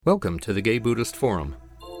Welcome to the Gay Buddhist Forum,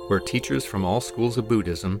 where teachers from all schools of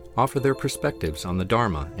Buddhism offer their perspectives on the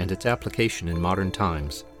Dharma and its application in modern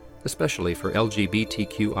times, especially for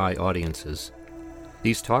LGBTQI audiences.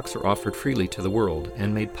 These talks are offered freely to the world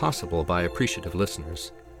and made possible by appreciative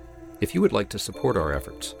listeners. If you would like to support our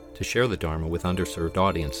efforts to share the Dharma with underserved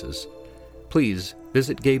audiences, please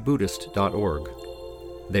visit gaybuddhist.org.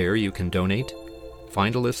 There you can donate,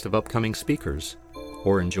 find a list of upcoming speakers,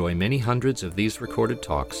 or enjoy many hundreds of these recorded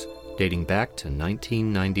talks dating back to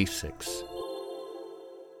 1996.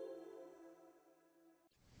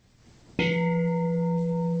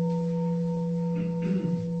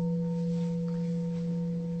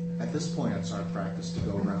 At this point, it's our practice to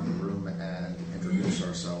go around the room and introduce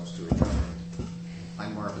ourselves to each other.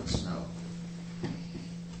 I'm Marvin Snow.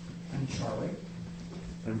 I'm Charlie.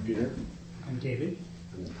 I'm Peter. I'm David.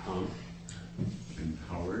 I'm Tom. I'm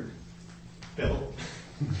Howard. Bill.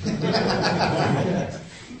 I'm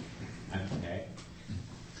Kay.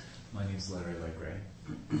 My name's Larry Legray.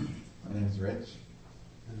 My name is Rich.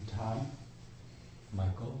 I'm Tom.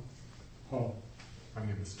 Michael. Paul. My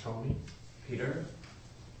name is Tony. Peter.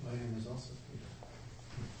 My name is also Peter.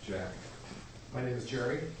 Jack. My name is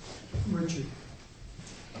Jerry. Richard.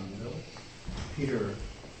 I'm Bill. Peter.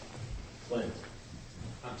 Clint.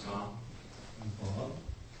 I'm Tom. I'm Bob.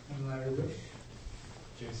 I'm Larry Rich.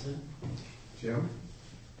 Jason. Jim.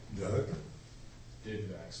 Doug.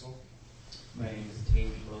 David Axel. My name is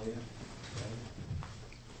Tate William.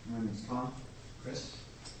 My name is Tom. Chris.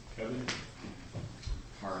 Kevin.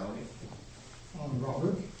 Harley. I'm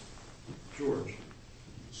Robert. George.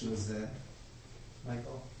 Suzanne.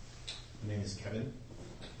 Michael. My name is Kevin.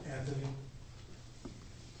 Anthony.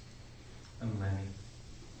 I'm Lenny.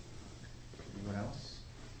 Anyone else?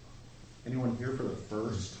 Anyone here for the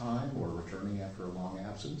first time or returning after a long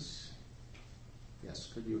absence? Yes,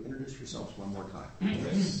 could you introduce yourselves one more time?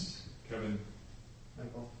 Chris. Kevin.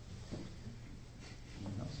 Michael.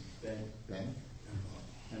 Anyone else? Ben. Ben?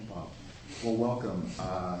 And Bob. Well, welcome.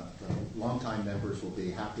 The longtime members will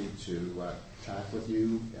be happy to chat with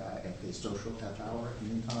you at the social half hour in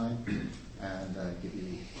the meantime and give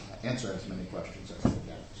you answer as many questions as you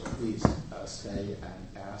can. So please stay and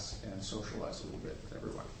ask and socialize a little bit with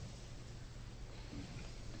everyone.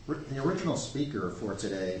 The original speaker for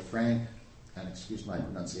today, Frank, and excuse my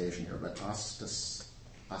pronunciation here, but Ostaseski.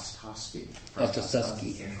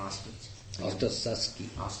 Ostaseski.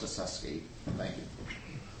 Thank you.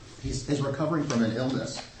 He's recovering from an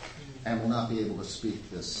illness and will not be able to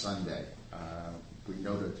speak this Sunday. We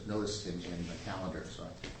noticed him in the calendar, so I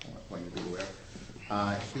want you to be aware.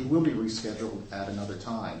 He will be rescheduled at another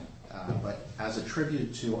time, but as a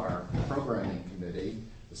tribute to our programming committee,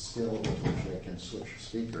 the skill with which they can switch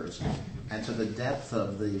speakers, and to the depth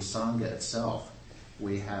of the Sangha itself,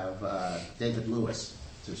 we have David Lewis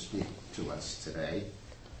to speak to us today.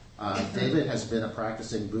 David has been a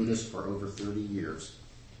practicing Buddhist for over 30 years.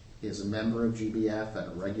 He is a member of GBF and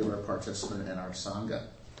a regular participant in our Sangha.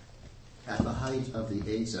 At the height of the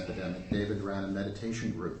AIDS epidemic, David ran a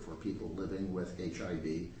meditation group for people living with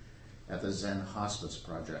HIV at the Zen Hospice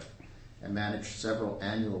Project and managed several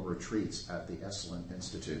annual retreats at the Esalen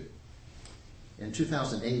Institute. In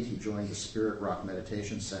 2008, he joined the Spirit Rock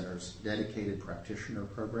Meditation Center's dedicated practitioner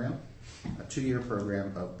program, a 2-year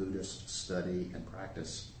program of Buddhist study and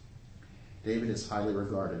practice. David is highly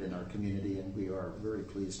regarded in our community, and we are very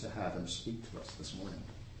pleased to have him speak to us this morning.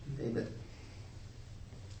 David.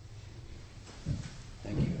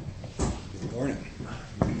 Thank you. Good morning.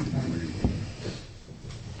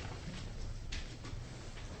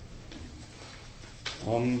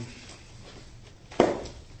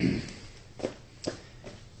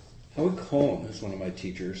 Howard Cohen is one of my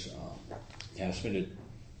teachers. Asked me to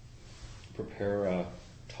prepare a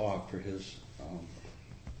talk for his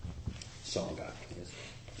Sangha.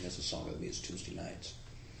 He has a Sangha that meets Tuesday nights.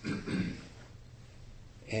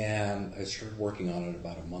 And I started working on it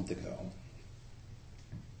about a month ago.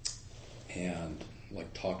 And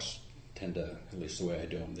like talks tend to, at least the way I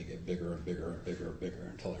do them, they get bigger and bigger and bigger and bigger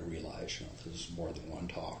until I realize, this is more than one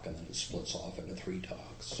talk, and then it splits off into 3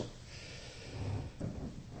 talks.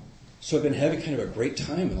 So I've been having kind of a great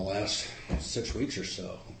time in the last 6 weeks or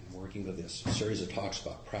so, working with this series of talks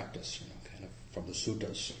about practice, kind of from the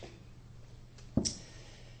suttas.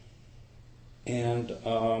 And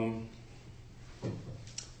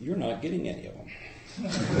you're not getting any of them.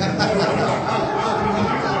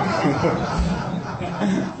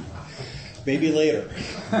 Maybe later.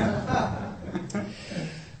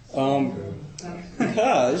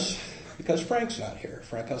 Because Frank's not here,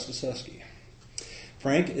 Frank Ostaseski.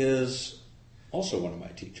 Frank is also one of my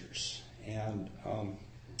teachers, and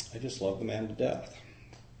I just love the man to death.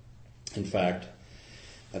 In fact,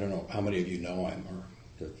 I don't know how many of you know him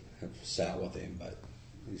or have sat with him, but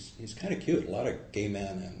he's kind of cute. A lot of gay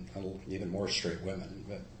men and even more straight women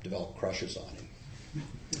have developed crushes on him.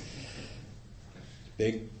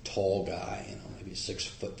 Big, tall guy, maybe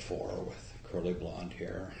 6'4" with curly blonde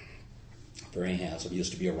hair. Very handsome. He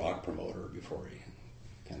used to be a rock promoter before he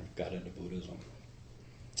kind of got into Buddhism.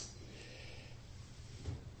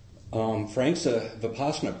 Frank's a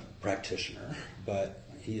Vipassana practitioner, but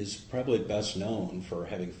he is probably best known for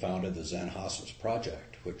having founded the Zen Hospice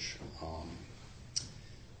Project, which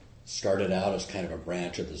started out as kind of a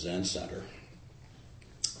branch of the Zen Center.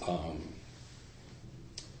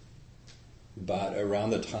 But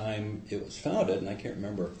around the time it was founded, and I can't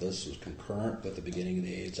remember if this was concurrent with the beginning of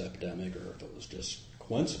the AIDS epidemic or if it was just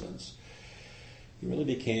coincidence, he really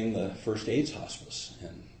became the first AIDS hospice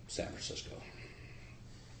in San Francisco.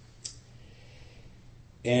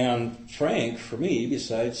 And Frank, for me,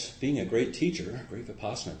 besides being a great teacher, a great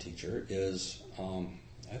Vipassana teacher, is,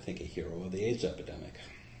 I think, a hero of the AIDS epidemic.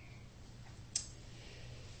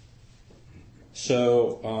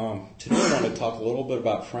 So today I want to talk a little bit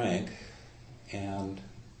about Frank and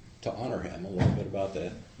to honor him a little bit about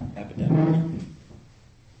the epidemic.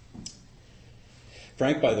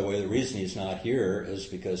 Frank, by the way, the reason he's not here is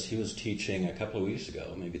because he was teaching a couple of weeks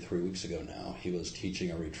ago, maybe 3 weeks ago now, he was teaching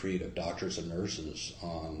a retreat of doctors and nurses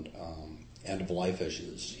on end-of-life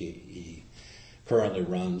issues. He currently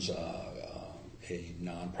runs a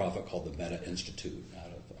nonprofit called the Metta Institute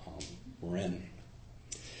out of Marin.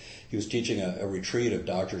 He was teaching a retreat of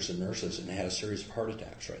doctors and nurses and had a series of heart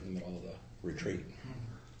attacks right in the middle of the retreat.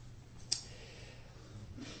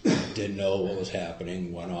 Didn't know what was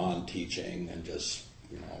happening, went on teaching, and just,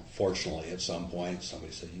 fortunately at some point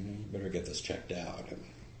somebody said, you better get this checked out. And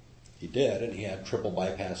he did, and he had triple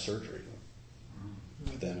bypass surgery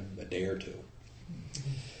within a day or two.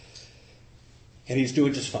 And he's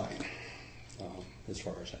doing just fine, as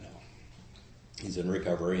far as I know. He's in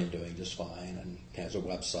recovery and doing just fine and has a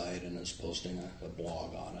website and is posting a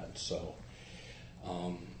blog on it. So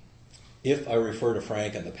if I refer to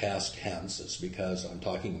Frank in the past tense, it's because I'm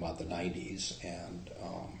talking about the 90s and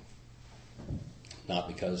not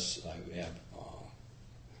because I have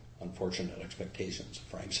unfortunate expectations of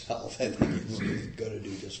Frank's health. I think he's going to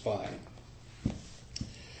do just fine.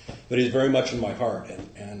 But he's very much in my heart,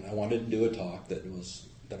 and I wanted to do a talk that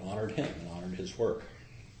honored him and honored his work.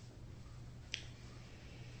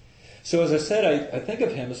 So as I said, I think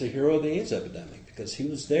of him as a hero of the AIDS epidemic because he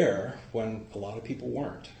was there when a lot of people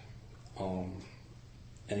weren't.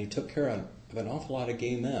 And he took care of an awful lot of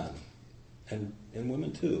gay men, and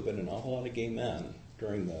women too, but an awful lot of gay men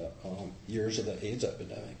during the years of the AIDS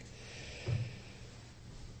epidemic.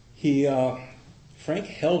 Frank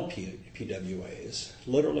held PWAs,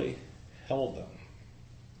 literally held them,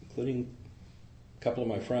 including a couple of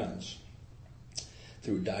my friends,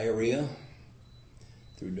 through diarrhea,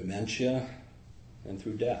 through dementia, and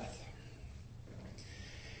through death.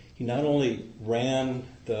 He not only ran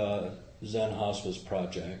the Zen Hospice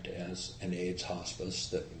Project as an AIDS hospice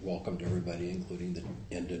that welcomed everybody, including the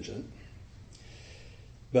indigent,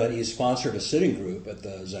 but he sponsored a sitting group at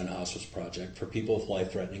the Zen Hospice Project for people with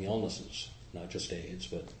life-threatening illnesses, not just AIDS,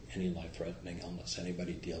 but any life-threatening illness,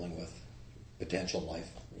 anybody dealing with potential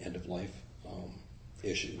end-of-life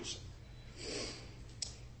issues.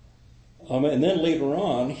 And then later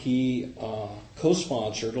on, he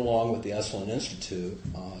co-sponsored, along with the Esalen Institute,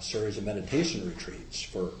 a series of meditation retreats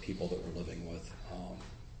for people that were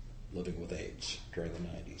living with AIDS during the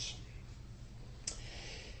 90s.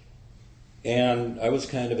 And I was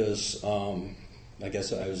kind of his, I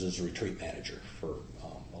guess I was his retreat manager for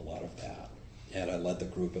a lot of that. And I led the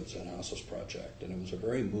group at Zen Hospice Project, and it was a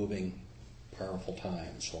very moving, powerful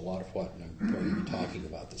time. So a lot of what I'm going to be talking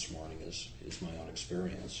about this morning is my own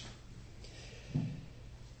experience.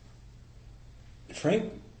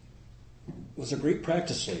 Frank was a great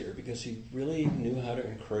practice leader because he really knew how to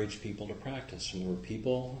encourage people to practice. And there were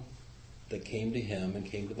people that came to him and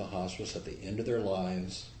came to the hospice at the end of their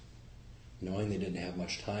lives, knowing they didn't have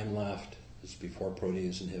much time left. This is before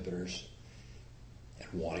protease inhibitors, and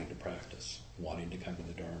wanting to practice, wanting to come to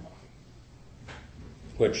the Dharma,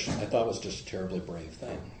 which I thought was just a terribly brave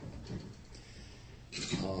thing.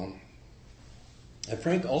 And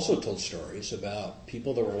Frank also told stories about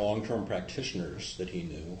people that were long-term practitioners that he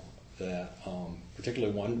knew, that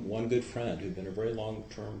particularly one good friend who'd been a very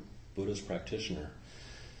long-term Buddhist practitioner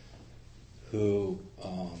who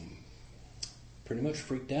pretty much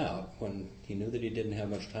freaked out when he knew that he didn't have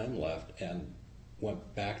much time left and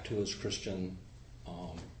went back to his Christian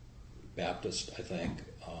Baptist, I think,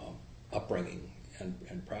 upbringing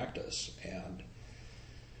and practice. And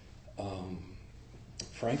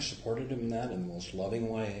Frank supported him in that in the most loving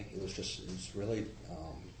way. It's really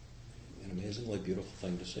an amazingly beautiful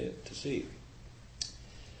thing to see.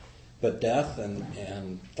 But death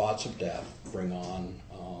and thoughts of death bring on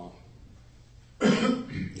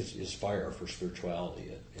is fire for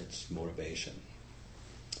spirituality. It's motivation.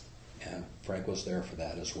 And Frank was there for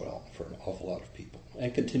that as well, for an awful lot of people,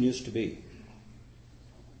 and continues to be.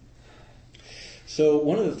 So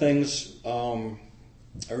one of the things I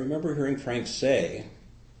remember hearing Frank say,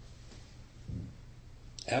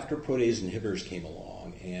 after protease inhibitors came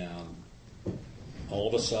along, and all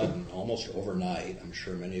of a sudden, almost overnight, I'm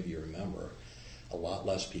sure many of you remember, a lot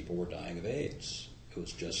less people were dying of AIDS. It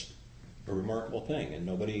was just a remarkable thing, and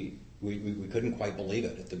we couldn't quite believe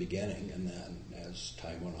it at the beginning, and then as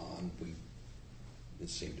time went on, it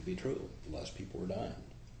seemed to be true. Less people were dying.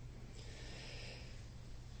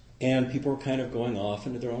 And people were kind of going off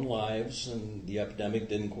into their own lives, and the epidemic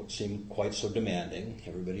didn't seem quite so demanding.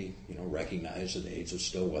 Everybody, recognized that AIDS was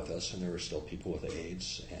still with us, and there were still people with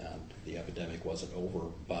AIDS, and the epidemic wasn't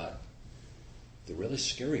over. But the really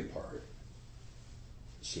scary part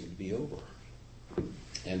seemed to be over,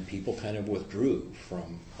 and people kind of withdrew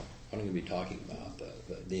from what I'm going to be talking about,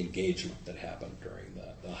 the engagement that happened during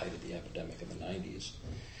the height of the epidemic in the 90s.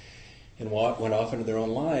 And went off into their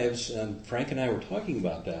own lives, and Frank and I were talking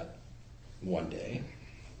about that one day,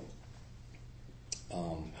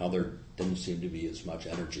 how there didn't seem to be as much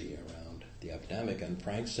energy around the epidemic. And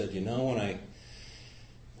Frank said, when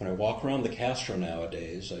I walk around the Castro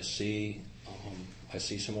nowadays, I see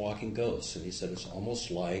some walking ghosts. And he said it's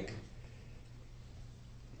almost like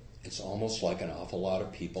an awful lot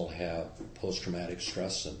of people have post-traumatic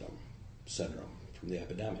stress syndrome from the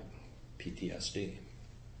epidemic, PTSD.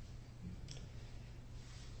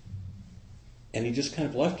 And he just kind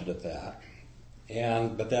of left it at that.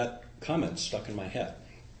 But that comment stuck in my head.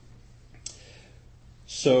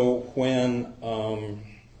 So when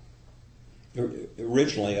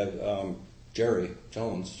originally Jerry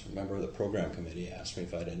Jones, a member of the program committee, asked me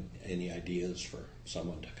if I had any ideas for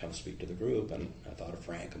someone to come speak to the group, and I thought of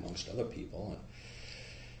Frank amongst other people. And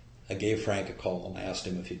I gave Frank a call and asked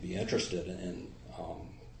him if he'd be interested in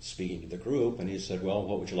speaking to the group, and he said, "Well,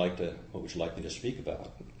 what would you like me to speak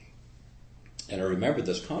about?" And I remember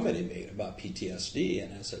this comment he made about PTSD,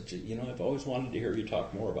 and I said, I've always wanted to hear you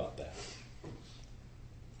talk more about that.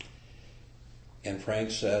 And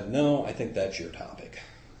Frank said, "No, I think that's your topic."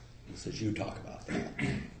 He says, "You talk about that."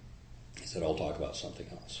 He said, "I'll talk about something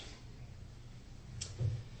else."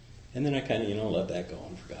 And then I kind of, let that go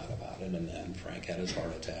and forgot about it. And then Frank had his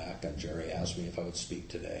heart attack, and Jerry asked me if I would speak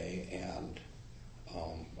today. And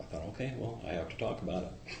I thought, okay, well, I have to talk about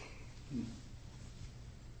it.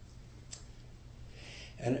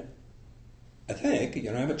 And I think,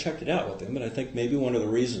 I haven't checked it out with him, but I think maybe one of the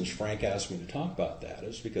reasons Frank asked me to talk about that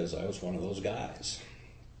is because I was one of those guys,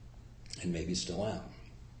 and maybe still am.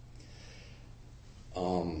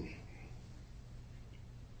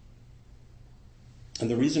 And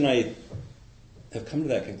the reason I have come to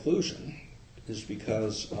that conclusion is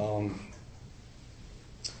because I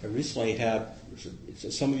recently had,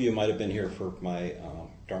 some of you might have been here for my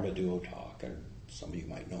Dharma Duo talk, or some of you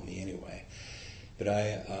might know me anyway. But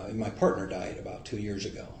my partner died about 2 years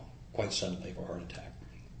ago, quite suddenly of a heart attack.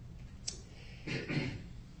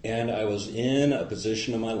 And I was in a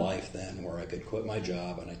position in my life then where I could quit my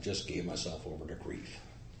job, and I just gave myself over to grief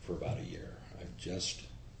for about a year. I just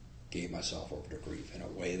gave myself over to grief in a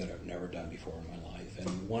way that I've never done before in my life.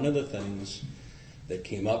 And one of the things that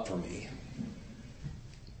came up for me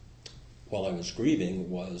while I was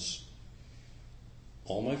grieving was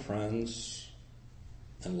all my friends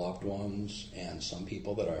and loved ones, and some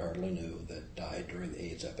people that I hardly knew that died during the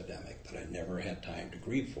AIDS epidemic that I never had time to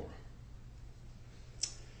grieve for.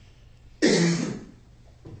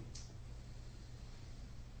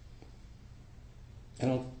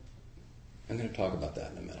 And I'm going to talk about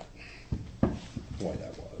that in a minute, why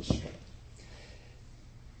that was.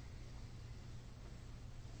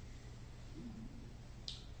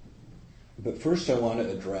 But first I want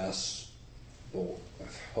to address,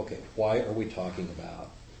 why are we talking about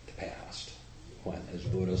the past when, as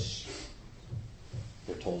Buddhists,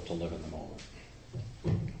 we're told to live in the moment?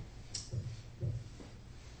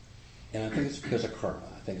 And I think it's because of karma.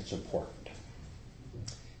 I think it's important.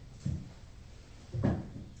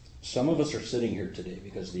 Some of us are sitting here today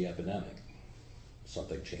because of the epidemic.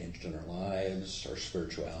 Something changed in our lives. Our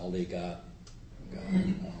spirituality got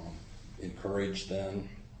encouraged then.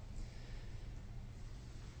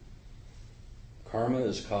 Karma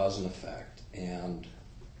is cause and effect, and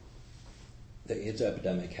the AIDS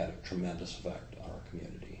epidemic had a tremendous effect on our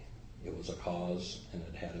community. It was a cause, and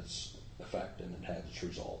it had its effect, and it had its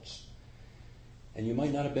results. And you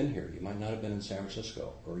might not have been here. You might not have been in San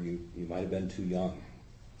Francisco, or you might have been too young,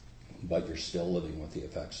 but you're still living with the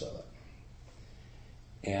effects of it.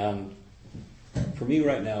 And for me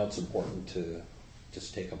right now, it's important to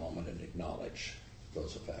just take a moment and acknowledge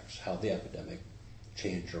those effects, how the epidemic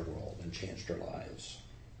changed our world and changed our lives.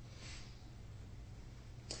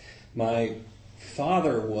 My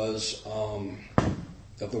father was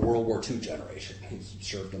of the World War II generation. He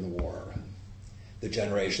served in the war. The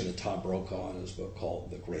generation that Tom Brokaw in his book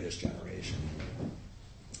called The Greatest Generation.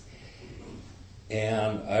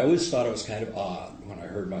 And I always thought it was kind of odd when I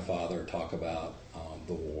heard my father talk about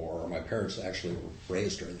the war. My parents actually were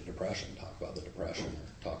raised during the Depression, talk about the Depression,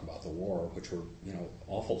 or talk about the war, which were,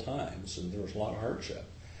 awful times, and there was a lot of hardship.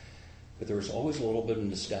 But there was always a little bit of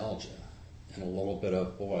nostalgia and a little bit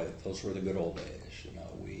of, boy, those were the good old days.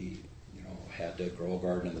 We had to grow a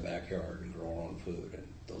garden in the backyard and grow our own food, and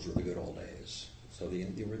those were the good old days. So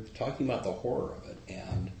they were talking about the horror of it,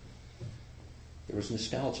 and there was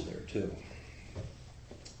nostalgia there too.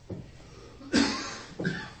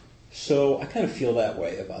 So I kind of feel that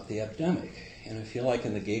way about the epidemic, and I feel like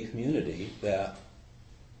in the gay community that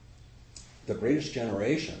the greatest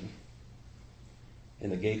generation in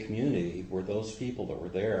the gay community were those people that were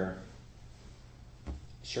there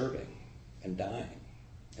serving and dying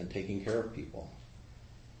and taking care of people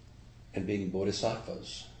and being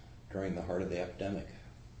bodhisattvas during the heart of the epidemic.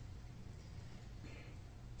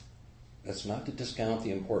 That's not to discount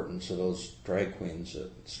the importance of those drag queens at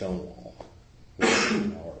Stonewall,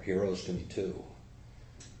 who are heroes to me too.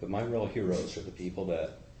 But my real heroes are the people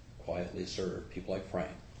that quietly served, people like Frank,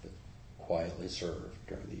 that quietly served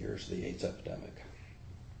during the years of the AIDS epidemic.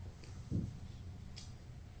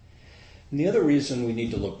 And the other reason we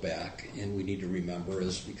need to look back and we need to remember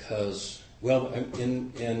is because,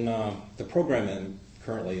 in the program I'm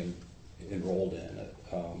currently enrolled in at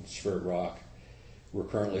Spirit Rock, we're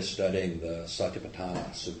currently studying the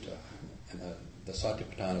Satipatthana Sutta. And the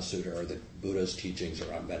Satipatthana Sutta are the Buddha's teachings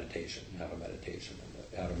around meditation, how to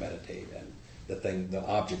meditate, and the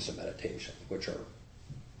objects of meditation, which are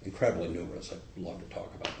incredibly numerous. I'd love to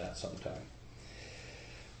talk about that sometime.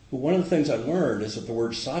 But one of the things I learned is that the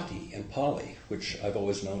word sati in Pali, which I've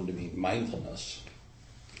always known to mean mindfulness,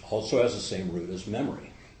 also has the same root as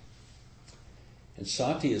memory. And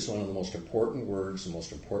sati is one of the most important words, the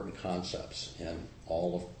most important concepts in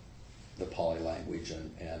all of the Pali language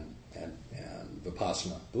and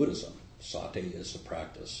Vipassana Buddhism. Sati is the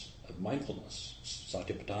practice of mindfulness.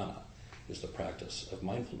 Satipatthana is the practice of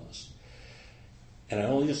mindfulness. And I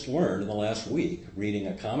only just learned in the last week, reading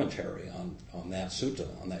a commentary on that sutta,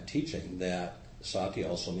 on that teaching, that sati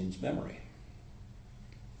also means memory.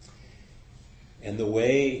 And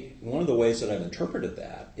one of the ways that I've interpreted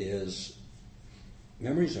that is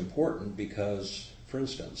memory is important because, for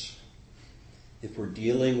instance, if we're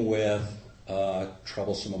dealing with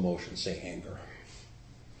troublesome emotion, say anger,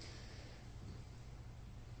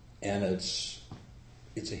 and it's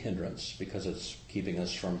a hindrance because it's keeping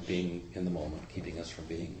us from being in the moment, keeping us from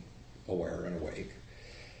being aware and awake.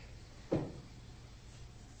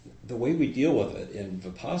 The way we deal with it in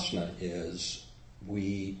Vipassana is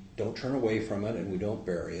we don't turn away from it and we don't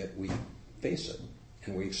bury it. We face it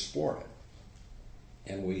and we explore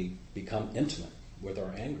it. And we become intimate with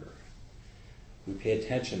our anger. We pay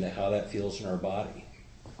attention to how that feels in our body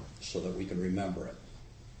so that we can remember it.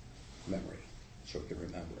 Memory, so we can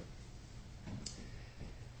remember it.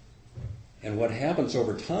 And what happens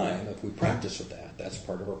over time, if we practice with that, that's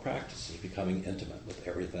part of our practice, is becoming intimate with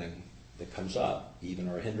everything that comes up, even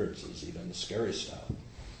our hindrances, even the scary stuff.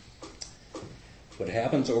 What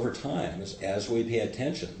happens over time is as we pay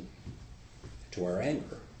attention to our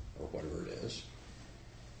anger, or whatever it is,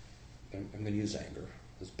 I'm going to use anger,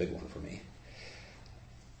 it's a big one for me,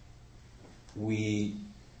 we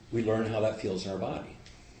learn how that feels in our body.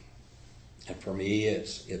 And for me,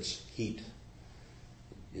 it's heat.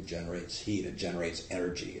 It generates heat, it generates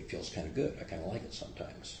energy, it feels kind of good. I kind of like it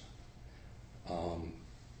sometimes.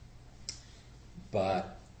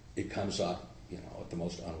 But it comes up, at the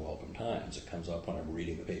most unwelcome times. It comes up when I'm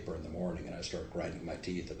reading the paper in the morning and I start grinding my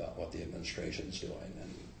teeth about what the administration's doing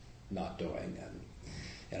and not doing.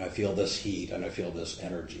 And I feel this heat and I feel this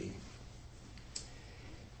energy.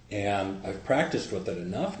 And I've practiced with it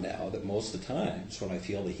enough now that most of the times when I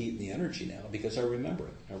feel the heat and the energy now, because I remember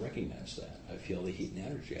it, I recognize that. I feel the heat and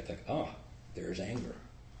energy. I think, there's anger.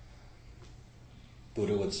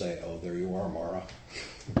 Buddha would say, oh, there you are, Mara.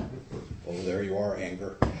 Oh, there you are,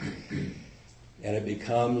 anger. And it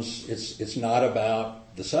becomes, it's not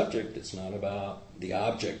about the subject, it's not about the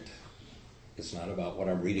object. It's not about what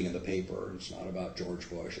I'm reading in the paper. It's not about George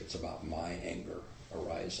Bush. It's about my anger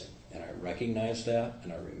arising. And I recognize that,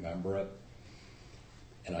 and I remember it.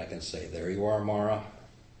 And I can say, there you are, Mara,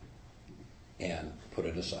 and put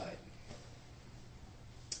it aside.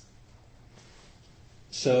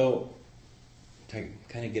 So, to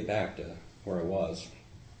kind of get back to where I was,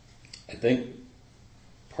 I think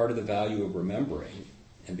part of the value of remembering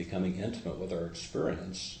and becoming intimate with our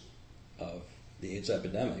experience of the AIDS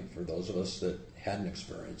epidemic, for those of us that had an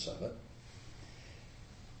experience of it,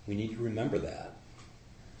 we need to remember that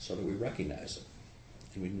so that we recognize it.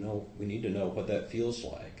 And we need to know what that feels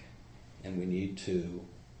like, and we need to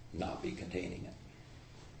not be containing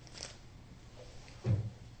it.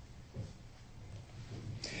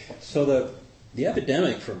 So the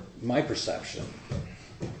epidemic, from my perception,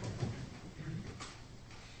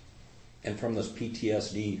 and from this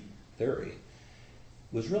PTSD theory,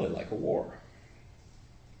 was really like a war.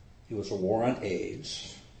 It was a war on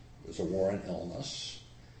AIDS. It was a war on illness.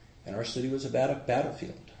 And our city was a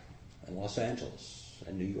battlefield. And Los Angeles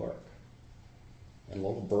and New York and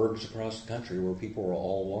little burgs across the country where people were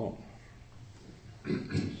all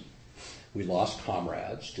alone. We lost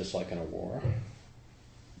comrades, just like in a war.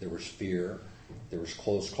 There was fear. There was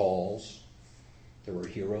close calls. There were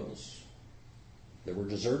heroes. There were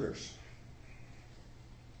deserters.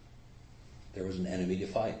 There was an enemy to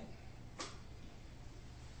fight.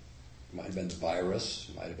 It might have been the virus.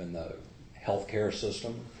 It might have been the healthcare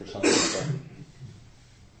system for some people.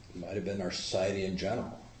 It might have been our society in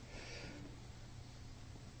general.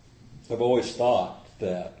 I've always thought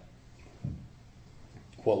that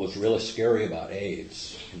what was really scary about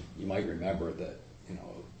AIDS, you might remember that,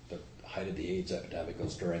 the height of the AIDS epidemic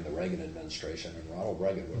was during the Reagan administration, and Ronald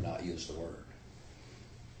Reagan would not use the word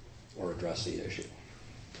or address the issue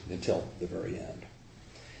until the very end.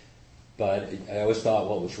 But I always thought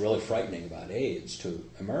what was really frightening about AIDS to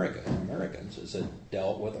Americans is it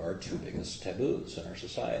dealt with our two biggest taboos in our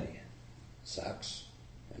society, sex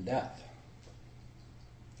and death.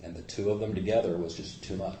 And the two of them together was just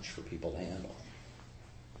too much for people to handle.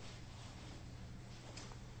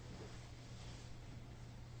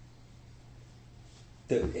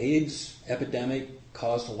 The AIDS epidemic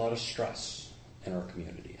caused a lot of stress in our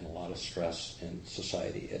community and a lot of stress in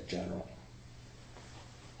society in general.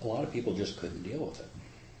 A lot of people just couldn't deal with it.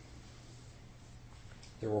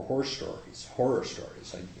 There were horror stories.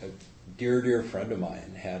 A dear friend of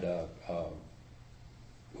mine had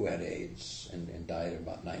who had AIDS and died at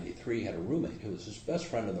about 93, had a roommate who was his best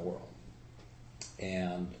friend in the world.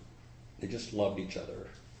 And they just loved each other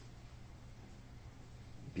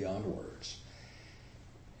beyond words.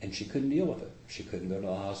 And she couldn't deal with it. She couldn't go to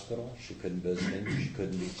the hospital. She couldn't visit him. She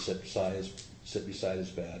couldn't sit beside his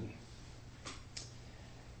bed.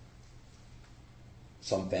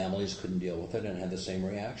 Some families couldn't deal with it and had the same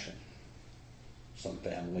reaction. Some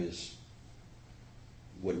families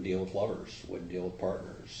wouldn't deal with lovers, wouldn't deal with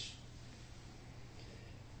partners.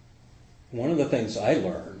 One of the things I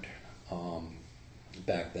learned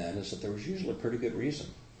back then is that there was usually a pretty good reason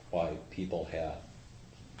why people had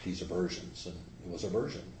these aversions, and it was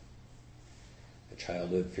aversion. A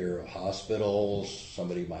childhood fear of hospitals,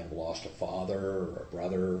 somebody might have lost a father or a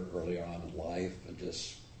brother earlier on in life and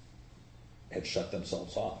just had shut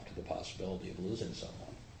themselves off to the possibility of losing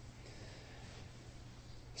someone.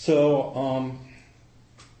 So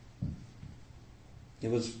it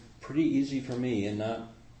was pretty easy for me, and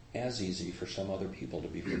not as easy for some other people, to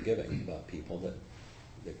be forgiving about people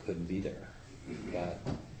that couldn't be there. But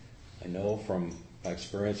I know from my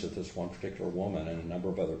experience with this one particular woman and a number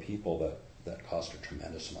of other people that caused a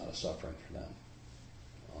tremendous amount of suffering for them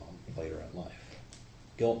later in life.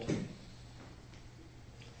 Guilt.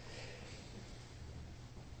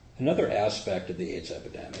 Another aspect of the AIDS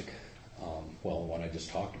epidemic, one I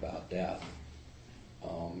just talked about, death,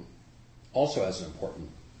 also has an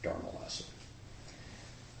important Dharma lesson.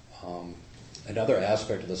 Another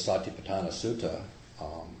aspect of the Satipatthana Sutta,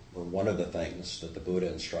 or one of the things that the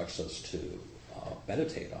Buddha instructs us to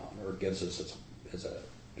meditate on, or gives us as a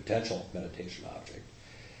potential meditation object,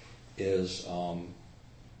 is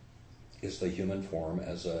the human form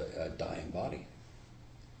as a dying body.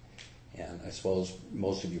 And I suppose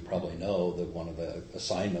most of you probably know that one of the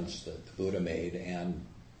assignments that the Buddha made, and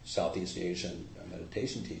Southeast Asian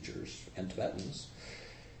meditation teachers and Tibetans,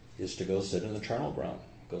 is to go sit in the charnel ground,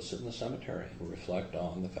 go sit in the cemetery, and reflect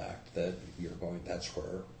on the fact that that's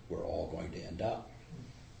where we're all going to end up.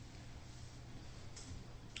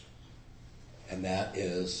 And that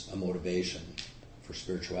is a motivation for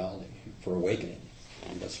spirituality, for awakening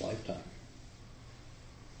in this lifetime.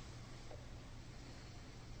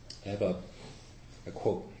 I have a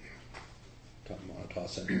quote to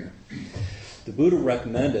toss in here. The Buddha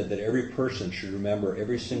recommended that every person should remember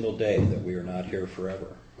every single day that we are not here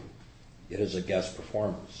forever. It is a guest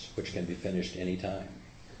performance, which can be finished any time.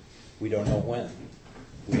 We don't know when.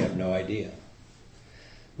 We have no idea.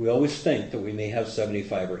 We always think that we may have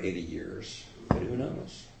 75 or 80 years, but who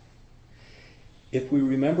knows? If we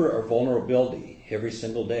remember our vulnerability every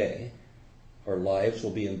single day, our lives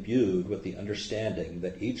will be imbued with the understanding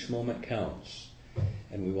that each moment counts,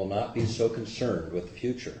 and we will not be so concerned with the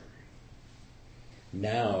future.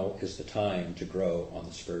 Now is the time to grow on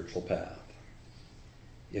the spiritual path.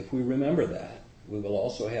 If we remember that, we will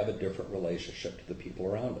also have a different relationship to the people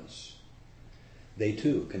around us. They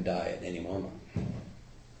too can die at any moment.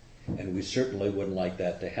 And we certainly wouldn't like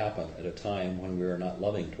that to happen at a time when we are not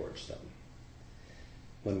loving towards them.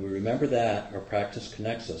 When we remember that, our practice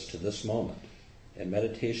connects us to this moment, and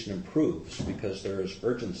meditation improves because there is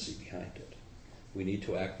urgency behind it. We need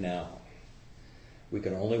to act now. We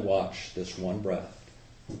can only watch this one breath,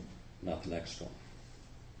 not the next one.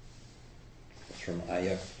 It's from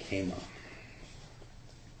Ayya Khema.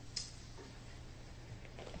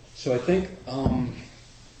 So I think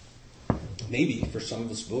maybe for some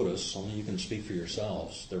of us Buddhists, only you can speak for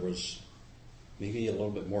yourselves, there was maybe a little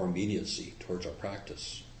bit more immediacy towards our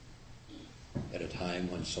practice at a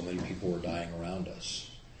time when so many people were dying around us,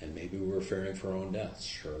 and maybe we were fearing for our own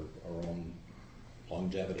deaths or our own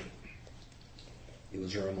longevity. It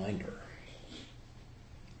was a reminder.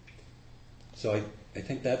 So I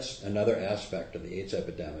think that's another aspect of the AIDS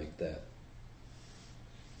epidemic that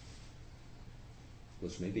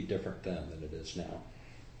was maybe different then than it is now.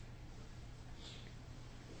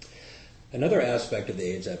 Another aspect of the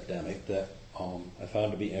AIDS epidemic that I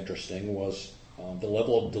found to be interesting was the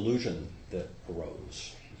level of delusion that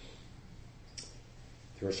arose.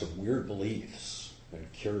 There were some weird beliefs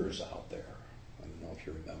and cures out there. I don't know if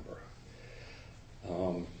you remember.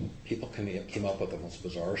 People came up with the most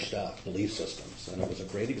bizarre stuff, belief systems, and it was a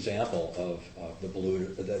great example of the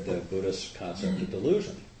Buddhist concept of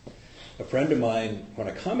delusion. A friend of mine, when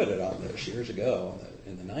I commented on this years ago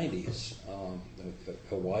in the 90s,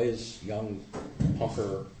 a wise young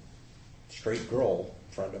punker, straight girl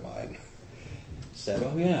friend of mine said,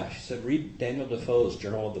 "Oh yeah," she said, "read Daniel Defoe's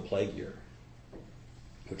Journal of the Plague Year,"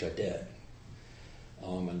 which I did.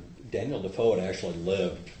 And Daniel Defoe had actually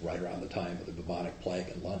lived right around the time of the bubonic plague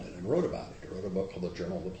in London and wrote about it. He wrote a book called The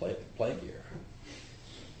Journal of the Plague Year.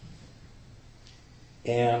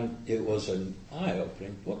 And it was an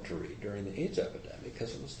eye-opening book to read during the AIDS epidemic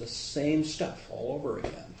because it was the same stuff all over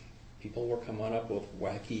again. People were coming up with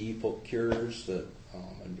wacky folk cures that,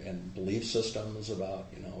 and belief systems about,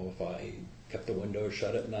 if I kept the windows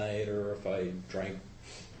shut at night or if I drank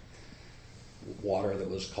water that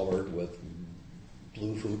was colored with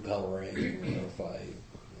blue food coloring, or if I,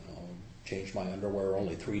 changed my underwear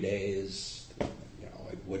only 3 days,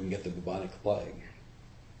 I wouldn't get the bubonic plague.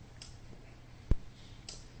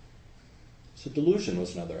 So delusion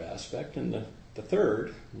was another aspect, and the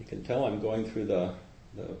third, you can tell I'm going through the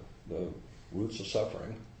roots of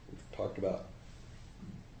suffering. We've talked about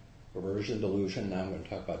aversion, delusion, now I'm going to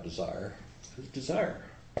talk about desire. There's desire.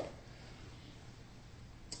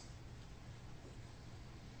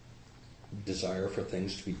 Desire for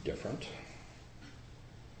things to be different.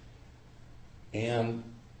 And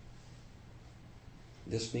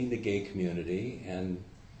this being the gay community and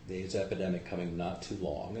the AIDS epidemic coming not too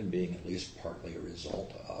long and being at least partly a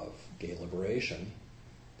result of gay liberation,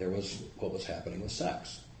 there was what was happening with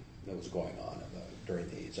sex that was going on during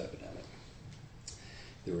the AIDS epidemic.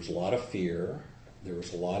 There was a lot of fear. There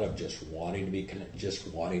was a lot of just wanting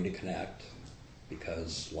to connect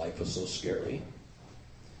because life was so scary.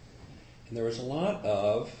 And there was a lot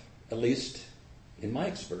of, at least in my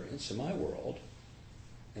experience, in my world,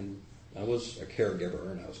 and I was a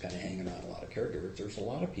caregiver and I was kind of hanging around a lot of caregivers, there was a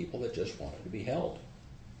lot of people that just wanted to be held.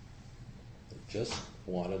 They just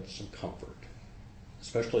wanted some comfort,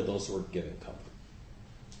 especially those who were giving comfort.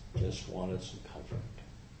 Just wanted some comfort.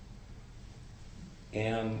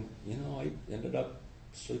 And, I ended up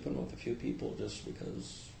sleeping with a few people just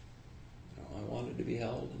because, I wanted to be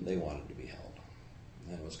held and they wanted to be held.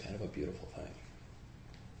 And it was kind of a beautiful thing.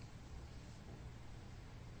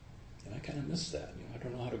 And I kind of miss that. I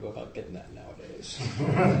don't know how to go about getting that nowadays.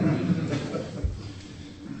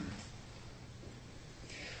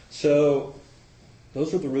 So,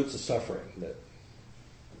 those are the roots of suffering that,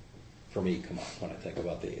 for me, come up when I think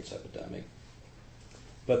about the AIDS epidemic.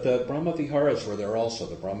 But the Brahma Viharas were there also.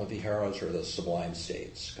 The Brahma Viharas are the sublime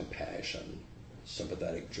states, compassion,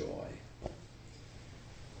 sympathetic joy.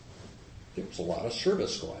 There was a lot of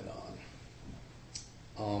service going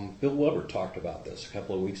Bill Weber talked about this a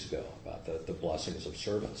couple of weeks ago, about the blessings of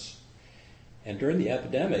service. And during the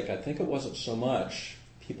epidemic, I think it wasn't so much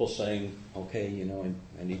people saying, okay,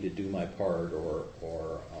 I need to do my part, or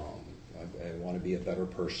I want to be a better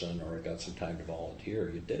person, or I got some time to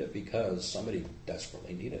volunteer. You did it because somebody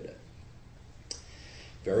desperately needed it.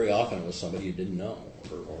 Very often it was somebody you didn't know,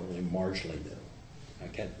 or only marginally knew. I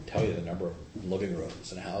can't tell you the number of living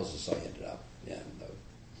rooms and houses I ended up in,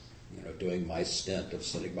 doing my stint of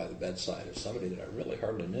sitting by the bedside of somebody that I really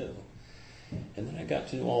hardly knew. And then I got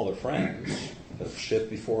to know all their friends, the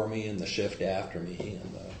shift before me and the shift after me,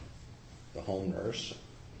 and the home nurse.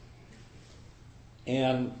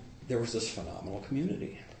 And there was this phenomenal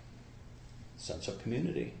community, sense of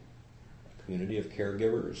community, a community of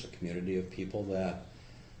caregivers, a community of people that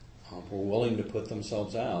were willing to put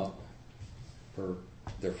themselves out for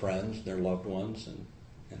their friends, their loved ones,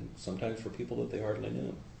 and sometimes for people that they hardly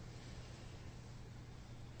knew.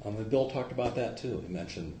 And Bill talked about that too. He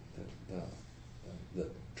mentioned the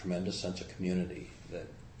tremendous sense of community that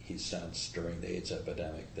he sensed during the AIDS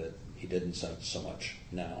epidemic that he didn't sense so much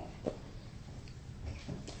now.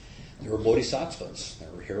 There were bodhisattvas. There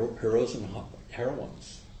were heroes and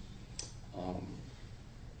heroines.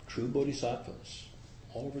 True bodhisattvas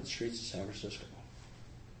all over the streets of San Francisco.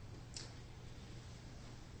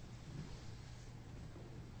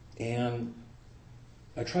 And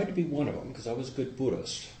I tried to be one of them because I was a good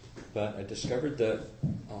Buddhist, but I discovered that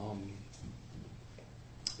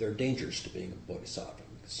there are dangers to being a bodhisattva.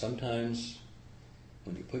 Sometimes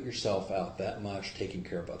when you put yourself out that much, taking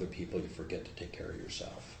care of other people, you forget to take care of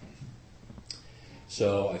yourself.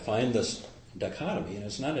 So I find this dichotomy, and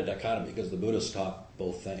it's not a dichotomy because the Buddhists taught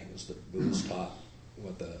both things. The Buddhists taught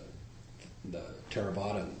what the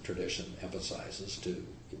Theravada tradition emphasizes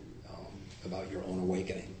about your own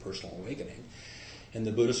awakening, personal awakening. And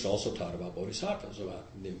the Buddhists also taught about bodhisattvas, about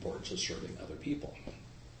the importance of serving other people.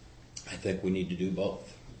 I think we need to do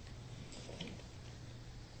both.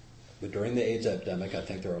 But during the AIDS epidemic, I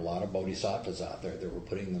think there are a lot of bodhisattvas out there that were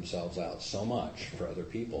putting themselves out so much for other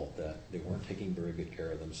people that they weren't taking very good care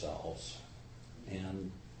of themselves.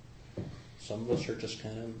 And some of us are just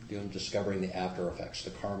kind of discovering the after effects, the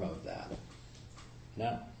karma of that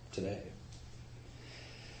now, today.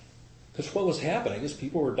 Because what was happening is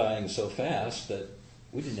people were dying so fast that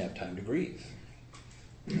we didn't have time to grieve.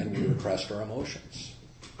 And we repressed our emotions.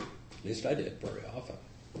 At least I did very often.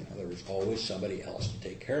 There was always somebody else to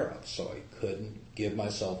take care of, so I couldn't give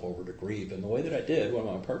myself over to grief in the way that I did when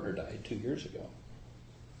my partner died 2 years ago.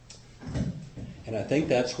 And I think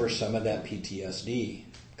that's where some of that PTSD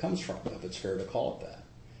comes from, if it's fair to call it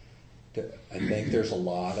that. I think there's a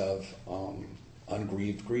lot of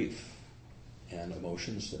ungrieved grief and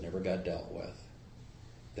emotions that never got dealt with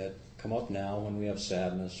that come up now when we have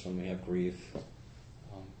sadness, when we have grief,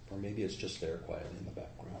 or maybe it's just there quietly in the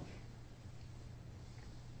background.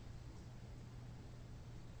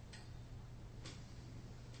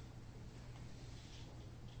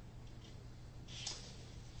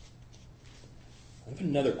 I have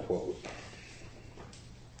another quote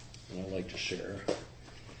that I'd like to share.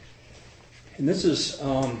 And this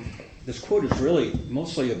quote is really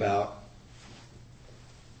mostly about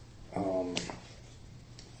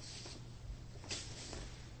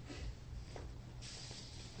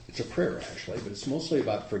it's a prayer actually, but it's mostly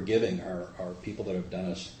about forgiving our people that have done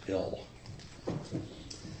us ill.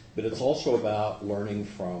 But it's also about learning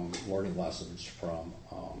lessons from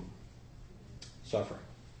suffering.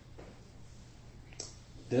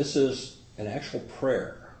 This is an actual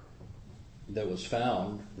prayer that was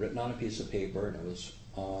found, written on a piece of paper, and it was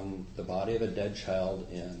on the body of a dead child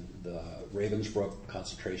in the Ravensbrück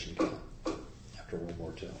concentration camp after World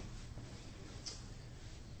War II.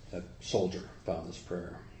 A soldier found this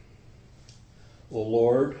prayer. O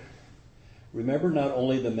Lord, remember not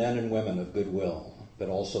only the men and women of goodwill, but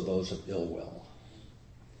also those of ill will.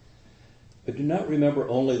 But do not remember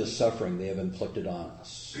only the suffering they have inflicted on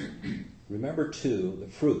us. Remember, too, the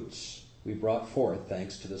fruits we brought forth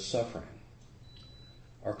thanks to this suffering.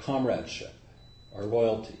 Our comradeship, our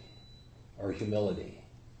loyalty, our humility,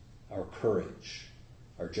 our courage,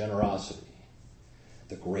 our generosity,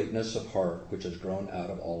 the greatness of heart which has grown out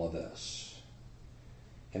of all of this.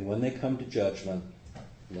 And when they come to judgment,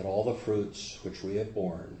 let all the fruits which we have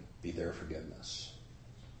borne be their forgiveness.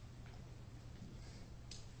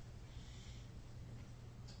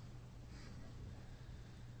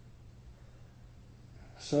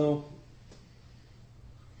 So,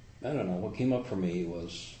 I don't know, what came up for me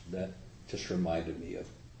was that just reminded me of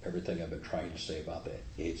everything I've been trying to say about the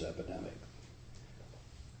AIDS epidemic.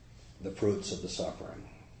 The fruits of the suffering.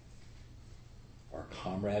 Our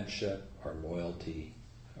comradeship, our loyalty,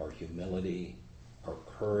 our humility, our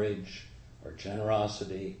courage, our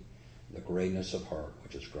generosity, and the greatness of heart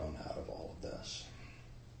which has grown out of all of this.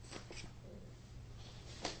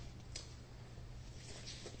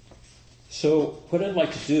 So what I'd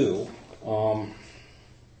like to do,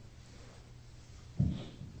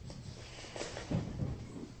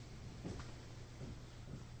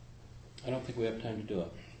 I don't think we have time to do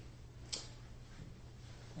it.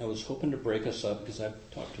 I was hoping to break us up, because I've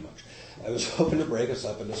talked too much. I was hoping to break us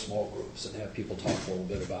up into small groups and have people talk a little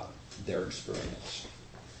bit about their experience,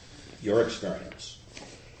 your experience.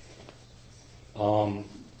 But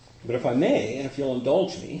if I may, and if you'll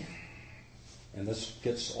indulge me, and this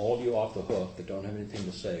gets all of you off the hook that don't have anything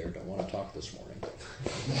to say or don't want to talk this morning,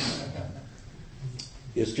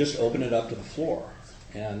 is just open it up to the floor.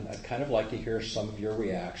 And I'd kind of like to hear some of your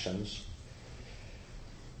reactions.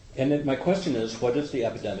 And then my question is, what does the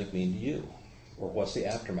epidemic mean to you? Or what's the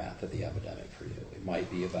aftermath of the epidemic for you? It might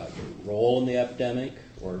be about your role in the epidemic,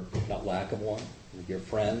 or not lack of one, your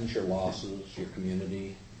friends, your losses, your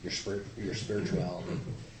community, your spirituality.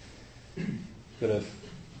 But if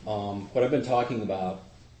what I've been talking about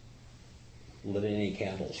lit any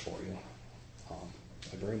candles for you,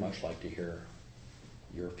 I'd very much like to hear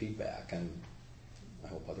your feedback, and I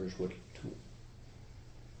hope others would too.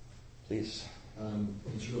 Please.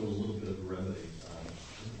 It's really a little bit of a remedy.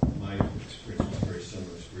 My experience was very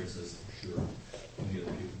similar experiences, I'm sure many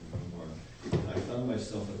other people in the room are. I found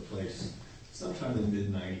myself at a place sometime in the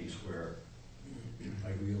mid-90s where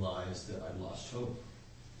I realized that I'd lost hope.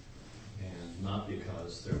 And not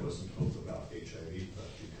because there wasn't hope about HIV, but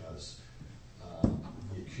because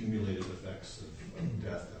the accumulated effects of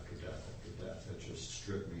death after death after death had just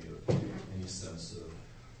stripped me of any sense of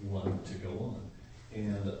wanting to go on.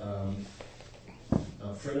 And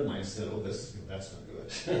a friend of mine said, "Oh, that's not good.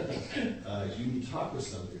 You need to talk with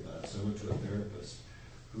somebody about it." So I went to a therapist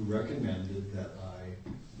who recommended that I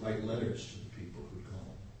write letters to the people who'd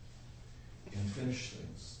gone and finish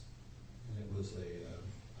things. And it was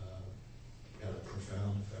had a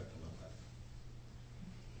profound effect on my life.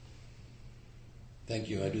 Thank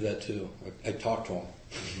you. I do that too. I talk to them.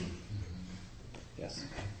 Yes.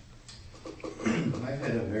 I've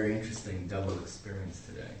had a very interesting double experience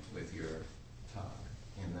today with your talk,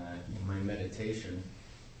 in that in my meditation,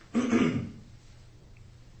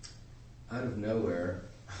 out of nowhere,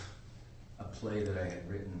 a play that I had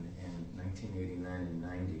written in 1989 and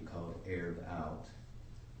 90 called Aired Out,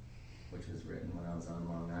 which was written when I was on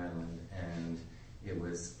Long Island, and it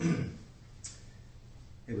was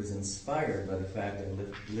it was inspired by the fact that I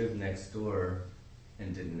lived next door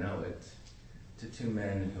and didn't know it, to two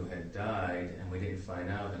men who had died, and we didn't find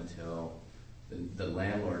out until the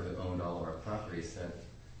landlord who owned all of our property said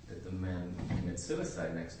that the men committed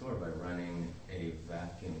suicide next door by running a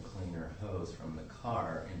vacuum cleaner hose from the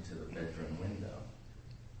car into the bedroom window,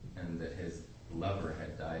 and that his lover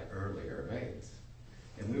had died earlier of AIDS.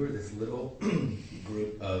 And we were this little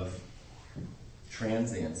group of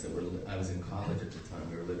transients that I was in college at the time,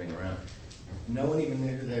 we were living around. No one even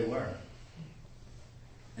knew who they were.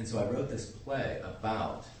 And so I wrote this play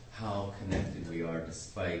about how connected we are,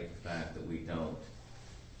 despite the fact that we don't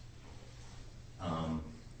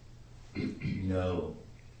know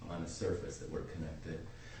on the surface that we're connected.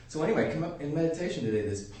 So anyway, I come up in meditation today,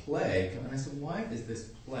 this play, and I said, why is this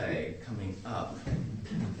play coming up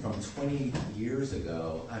from 20 years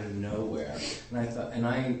ago out of nowhere? And I thought,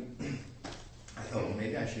 well,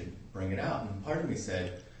 maybe I should bring it out. And part of me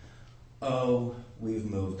said, oh, we've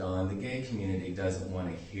moved on. The gay community doesn't want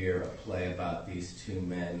to hear a play about these two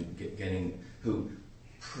men who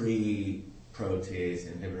pre-protease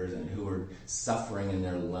inhibitors and who are suffering in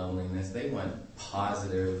their loneliness. They want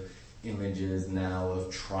positive images now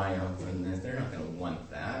of triumph and this. They're not going to want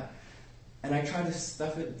that. And I tried to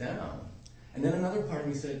stuff it down. And then another part of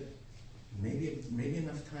me said, maybe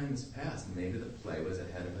enough time has passed. Maybe the play was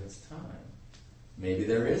ahead of its time. Maybe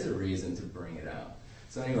there is a reason to bring it out.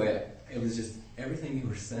 So anyway, it was just, everything you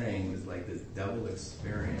were saying was like this double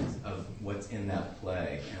experience of what's in that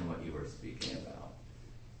play and what you were speaking about.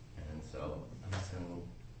 And so I'm just going to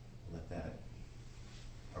let that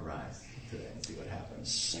arise today and see what happens.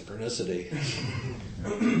 Synchronicity.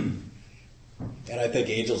 And I think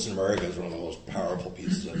Angels in America is one of the most powerful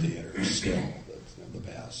pieces of theater still of the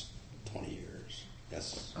past 20 years.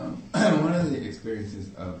 Yes? One of the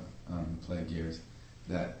experiences of Plague Years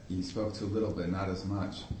that you spoke to a little bit, not as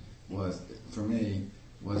much, was, for me,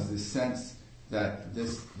 was the sense that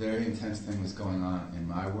this very intense thing was going on in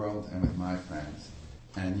my world and with my friends.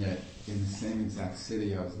 And yet, in the same exact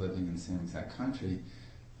city I was living in, the same exact country,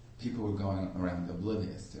 people were going around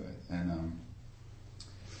oblivious to it. And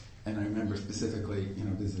And I remember specifically,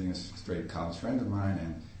 visiting a straight college friend of mine,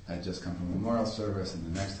 and I had just come from a memorial service, and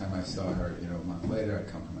the next time I saw her, a month later, I'd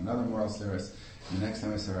come from another memorial service, and the next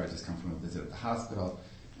time I saw her, I'd just come from a visit at the hospital,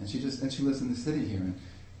 and she lives in the city here, and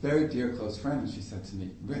very dear close friend, and she said to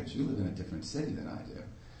me, "Rich, you live in a different city than I do."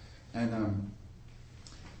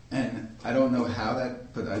 And I don't know how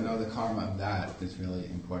that, but I know the karma of that is really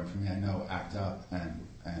important for me. I know ACT UP and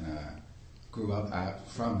grew up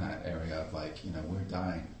from that area of we're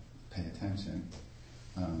dying, pay attention.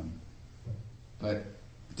 But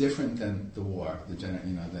different than the war,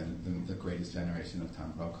 than the greatest generation of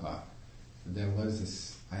Tom Brokaw, there was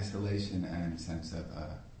this isolation and sense of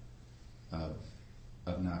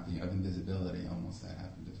not being, of invisibility almost that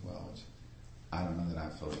happened as well, which I don't know that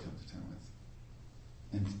I've fully come to terms with.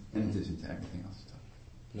 In addition to everything else stuff.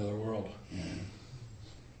 Another world. Yeah.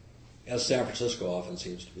 As San Francisco often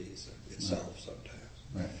seems to be itself sometimes.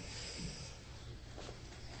 Right.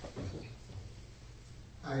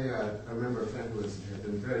 I remember a friend who had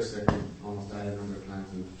been very sick and almost died a number of times,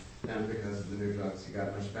 and because of the new drugs, he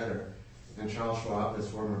got much better. And Charles Schwab, his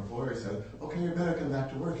former employer, said, "Okay, you better come back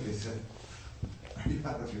to work." He said, "Are you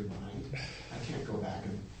out of your mind? I can't go back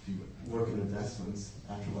and work in investments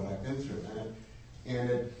after what I've been through."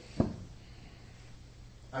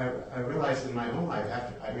 I realized in my own life,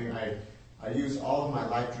 I use all of my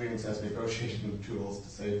life dreams as negotiation tools to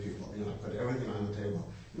save people. I put everything on the table,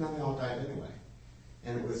 and then they all died anyway.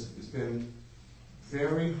 And it's been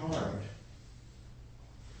very hard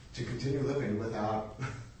to continue living without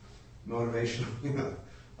motivation,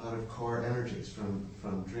 out of core energies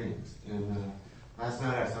from dreams. And last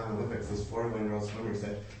night I saw in the Olympics this 41-year-old swimmer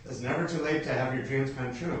said, "It's never too late to have your dreams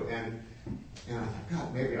come true." And I thought,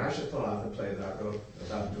 God, maybe I should pull out the play that I wrote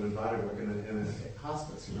about doing body work in a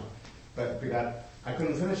hospice, But I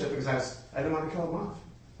couldn't finish it because I didn't want to kill them off.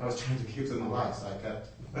 I was trying to keep them alive, so I kept.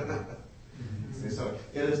 So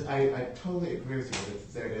it is. I totally agree with you.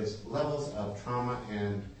 There is levels of trauma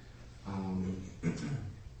and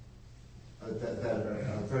that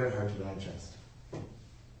are very hard to digest,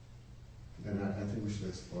 and I think we should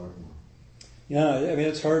explore it more. Yeah,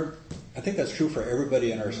 it's hard. I think that's true for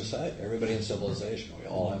everybody in our society, everybody in civilization. We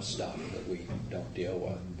all have stuff that we don't deal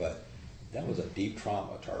with, but that was a deep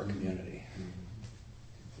trauma to our community.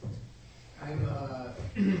 I'm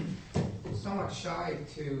somewhat shy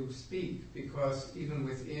to speak because even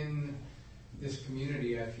within this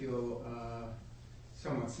community I feel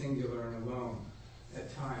somewhat singular and alone at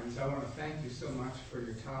times. I want to thank you so much for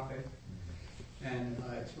your topic, and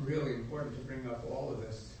it's really important to bring up all of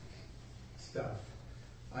this stuff.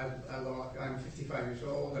 I'm 55 years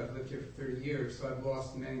old, I've lived here for 30 years, so I've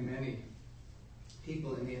lost many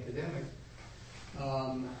people in the epidemic.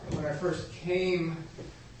 When I first came,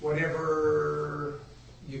 whatever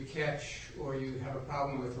you catch or you have a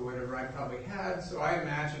problem with or whatever I probably had, so I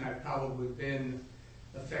imagine I've probably been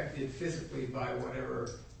affected physically by whatever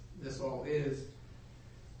this all is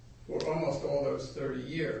for almost all those 30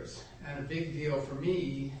 years. And a big deal for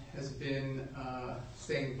me has been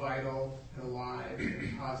staying vital and alive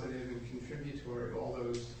and positive and contributory all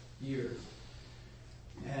those years.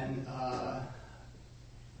 And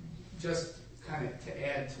just kind of to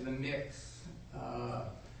add to the mix,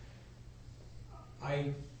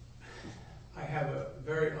 I have a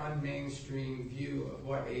very unmainstream view of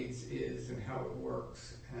what AIDS is and how it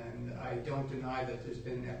works, and I don't deny that there's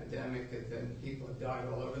been an epidemic, that then people have died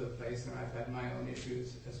all over the place, and I've had my own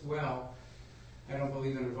issues as well. I don't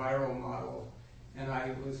believe in a viral model, and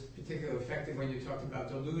I was particularly affected when you talked about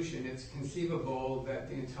delusion. It's conceivable that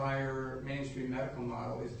the entire mainstream medical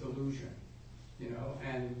model is delusion,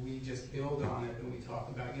 and we just build on it, and we talk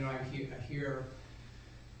about, I hear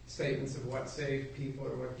statements of what saved people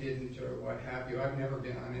or what didn't or what have you. I've never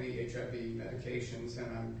been on any HIV medications,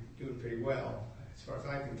 and I'm doing pretty well as far as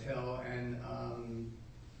I can tell. And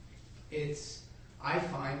I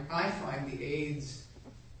find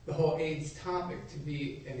the whole AIDS topic to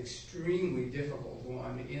be an extremely difficult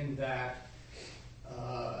one, in that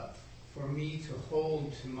for me to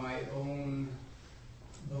hold to my own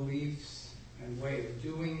beliefs and way of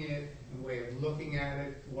doing it, and way of looking at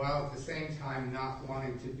it, while at the same time not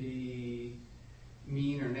wanting to be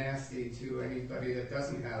mean or nasty to anybody that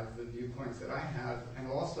doesn't have the viewpoints that I have, and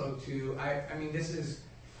also this is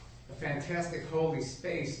a fantastic holy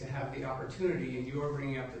space to have the opportunity, and you're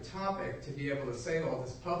bringing up the topic, to be able to say all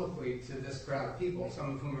this publicly to this crowd of people,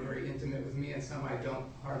 some of whom are very intimate with me and some I don't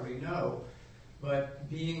hardly know. But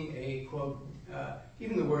being a, quote,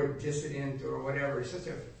 even the word dissident or whatever is such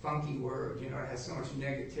a funky word, it has so much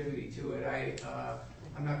negativity to it.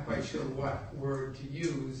 I'm not quite sure what word to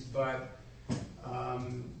use, but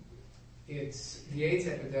it's the AIDS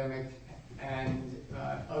epidemic and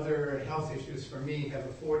other health issues for me have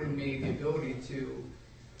afforded me the ability to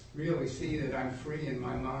really see that I'm free in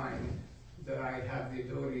my mind, that I have the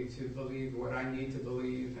ability to believe what I need to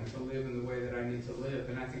believe and to live in the way that I need to live.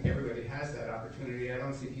 And I think everybody has that opportunity. I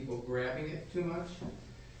don't see people grabbing it too much.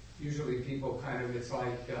 Usually people kind of, it's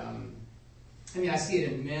like, I mean, I see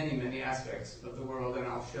it in many, many aspects of the world, and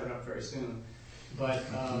I'll shut up very soon. But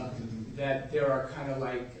that there are kind of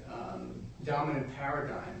like dominant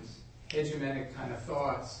paradigms, hegemonic kind of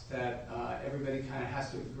thoughts that everybody kind of has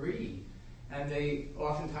to agree. And they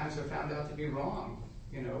oftentimes are found out to be wrong,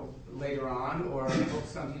 you know, later on, or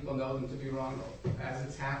some people know them to be wrong as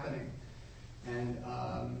it's happening. And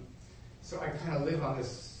so I kind of live on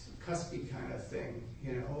this cuspy kind of thing,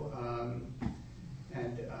 you know,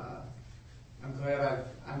 and I'm glad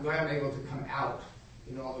I'm able to come out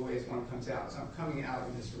in all the ways one comes out. So I'm coming out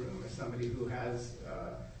in this room as somebody who has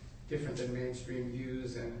different than mainstream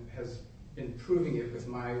views and has been proving it with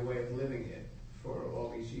my way of living it for all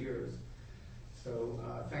these years. So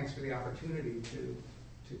thanks for the opportunity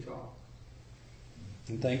to talk.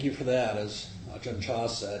 And thank you for that. As Ajahn Chah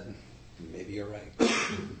said, maybe you're right.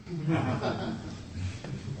 I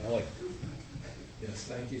like it. Yes,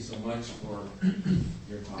 thank you so much for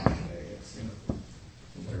your talk today. It's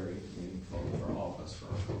very meaningful for all of us, for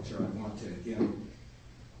our culture. I want to again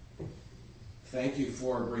thank you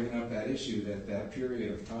for bringing up that issue, that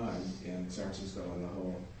period of time in San Francisco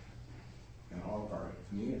and and all of our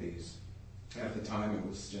communities. At the time, it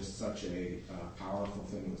was just such a powerful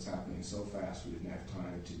thing that was happening so fast. We didn't have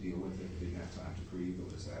time to deal with it. We didn't have time to grieve.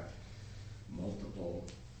 It was that multiple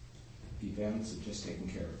events of just taking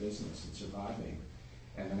care of business and surviving.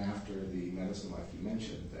 And then after the medicine life, you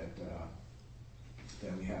mentioned that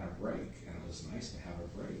then we had a break, and it was nice to have a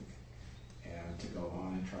break and to go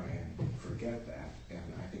on and try and forget that. And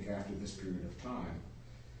I think after this period of time,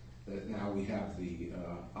 that now we have the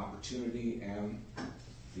opportunity and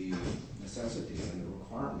the necessity and the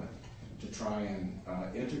requirement to try and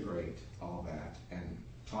integrate all that and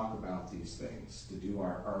talk about these things, to do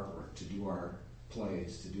our artwork, to do our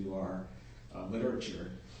plays, to do our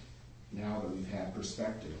literature, now that we've had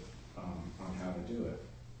perspective on how to do it.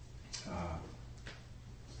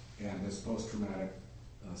 And this post-traumatic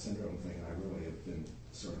syndrome thing I really have been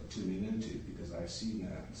sort of tuning into, because I've seen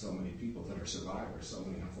that in so many people that are survivors. So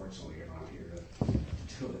many, unfortunately, are not here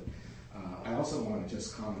to do it. I also want to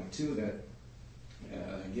just comment, too, that,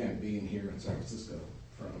 again, being here in San Francisco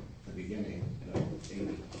from the beginning, of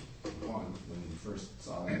 81, when we first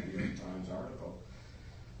saw that New York Times article,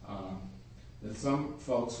 that some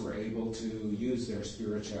folks were able to use their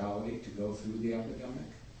spirituality to go through the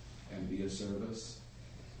epidemic and be of service.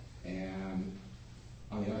 And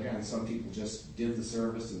on the other hand, some people just did the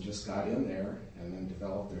service and just got in there and then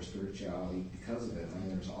developed their spirituality because of it.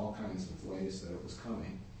 And there's all kinds of ways that it was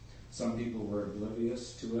coming. Some people were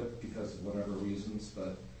oblivious to it because of whatever reasons,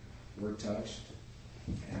 but were touched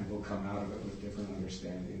and will come out of it with different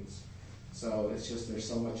understandings. So it's just, there's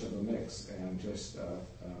so much of a mix, and just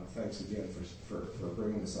thanks again for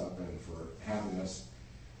bringing this up and for having us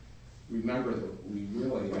remember that we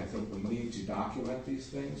really, I think we need to document these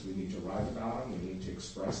things. We need to write about them, we need to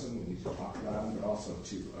express them, we need to talk about them, but also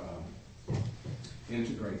to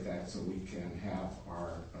integrate that so we can have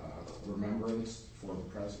our remembrance for the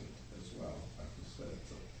present as well, like you said.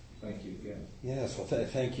 So thank you again. Yes, well,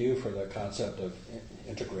 thank you for the concept of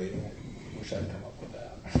integrating. I wish I'd come up with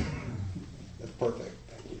that. That's perfect.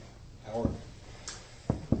 Thank you. Howard?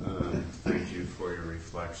 Thank you for your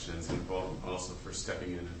reflections, and also for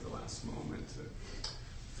stepping in at the last moment to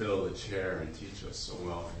fill the chair and teach us so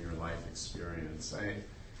well from your life experience. I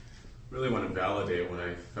really want to validate what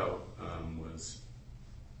I felt was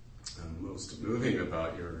most moving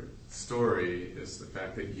about your story is the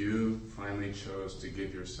fact that you finally chose to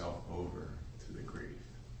give yourself over to the grief.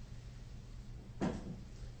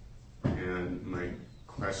 And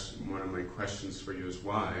one of my questions for you is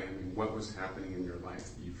why? I mean, what was happening in your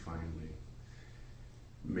life that you finally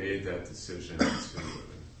made that decision to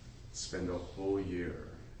spend a whole year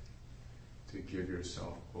to give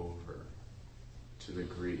yourself over to the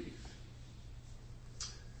grief?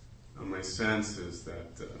 My sense is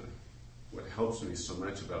that what helps me so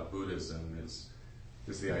much about Buddhism is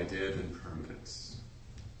the idea of impermanence.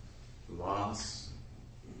 Loss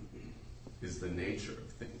is the nature of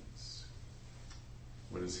things.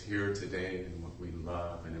 What is here today and what we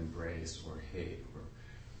love and embrace or hate or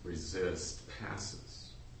resist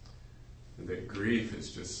passes. And that grief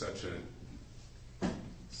is just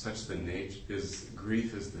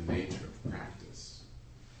grief is the nature of practice.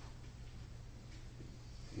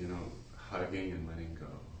 You know, hugging and letting go.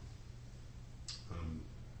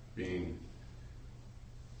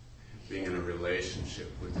 relationship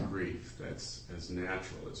with grief that's as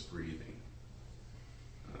natural as breathing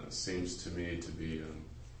seems to me to be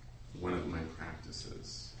one of my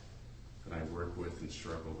practices that I work with and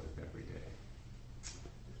struggle with every day.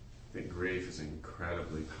 I think grief is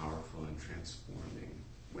incredibly powerful and transforming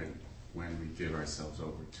when we give ourselves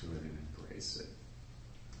over to it and embrace it.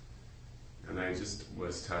 And I just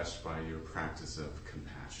was touched by your practice of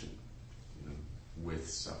compassion, with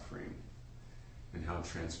suffering, and how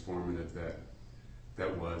transformative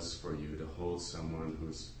that was for you to hold someone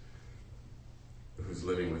who's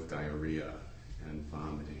living with diarrhea and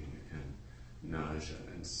vomiting and nausea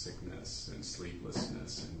and sickness and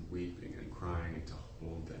sleeplessness and weeping and crying, and to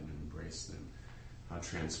hold them and embrace them. How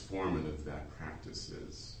transformative that practice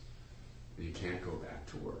is. You can't go back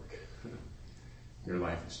to work. Your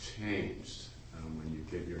life has changed when you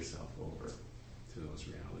give yourself over to those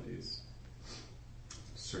realities.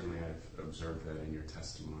 Certainly I've observed that in your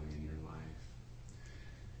testimony in your life.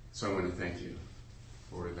 So I want to thank you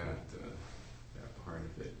for that part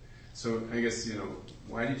of it. So I guess,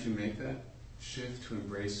 why did you make that shift to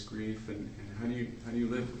embrace grief, and how do you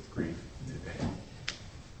live with grief today?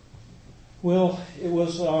 Well, it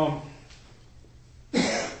was, I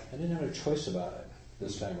didn't have a choice about it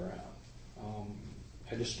this time around.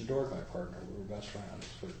 I just adored my partner. We were best friends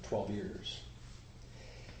for 12 years.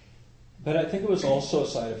 But I think it was also a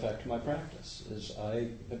side effect of my practice. Is I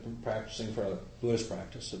have been practicing for a Buddhist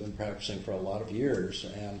practice. I've been practicing for a lot of years,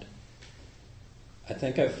 and I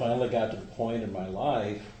think I finally got to the point in my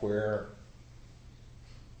life where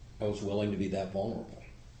I was willing to be that vulnerable.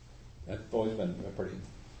 I've always been a pretty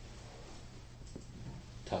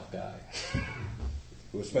tough guy,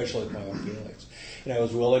 especially with my own feelings. And I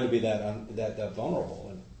was willing to be that vulnerable.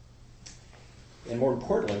 And more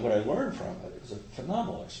importantly, what I learned from it is a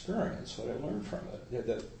phenomenal experience. What I learned from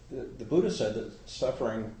it, the Buddha said that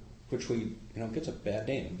suffering, which gets a bad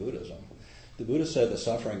name in Buddhism, the Buddha said that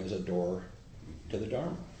suffering is a door to the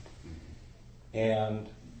Dharma. And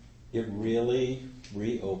it really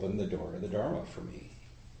reopened the door to the Dharma for me,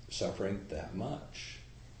 suffering that much.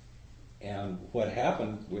 And what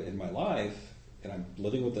happened in my life, and I'm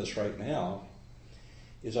living with this right now,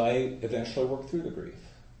 is I eventually worked through the grief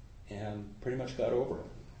and pretty much got over it.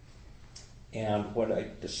 And what I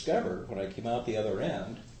discovered when I came out the other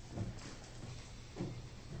end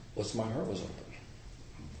was my heart was open.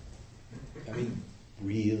 I mean,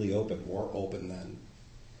 really open, more open than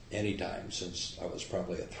any time since I was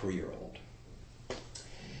probably a 3-year-old.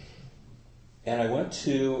 And I went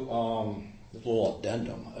to a little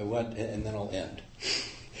addendum. And then I'll end.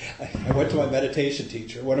 I went to my meditation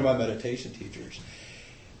teacher, one of my meditation teachers,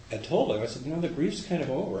 and told him, I said, the grief's kind of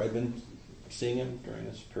over. I've been seeing him during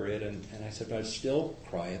this period, and I said, but I still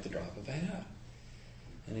cry at the drop of a hat.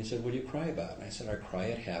 And he said, what do you cry about? And I said, I cry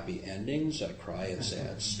at happy endings, I cry at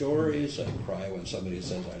sad stories, I cry when somebody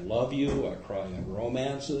says I love you, I cry in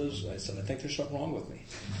romances. I said, I think there's something wrong with me.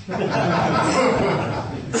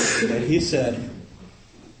 And he said,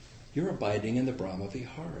 you're abiding in the Brahma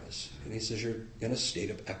Viharas. And he says, you're in a state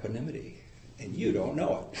of equanimity, and you don't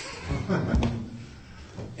know it.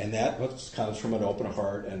 And that comes from an open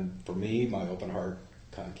heart, and for me, my open heart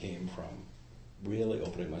kind of came from really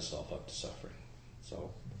opening myself up to suffering.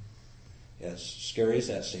 So, as scary as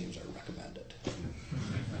that seems, I recommend it.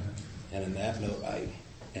 And in that note, I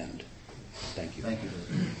end. Thank you. Thank you.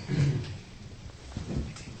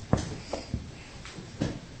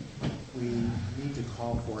 We need to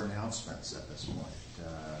call for announcements at this point.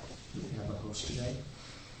 Do we have a host today?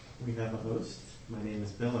 We have a host. My name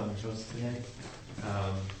is Bill. I'm the host today.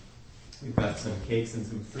 We've got some cakes and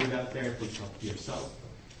some fruit out there. Please help yourself.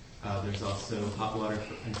 There's also hot water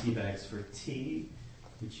and tea bags for tea,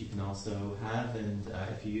 which you can also have. And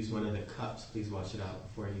if you use one of the cups, please wash it out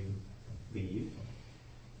before you leave.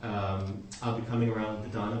 I'll be coming around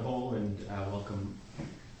with the Donna Bowl and welcome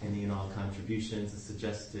any and all contributions. The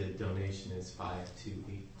suggested donation is $5 to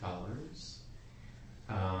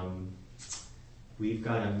 $8. We've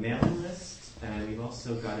got a mailing list, and we've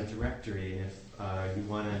also got a directory. And if you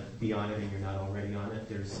want to be on it and you're not already on it,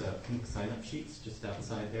 there's pink sign-up sheets just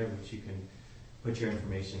outside there, which you can put your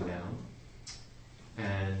information down.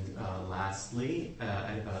 And lastly,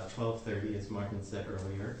 at about 12:30, as Martin said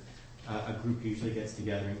earlier, a group usually gets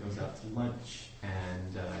together and goes out to lunch,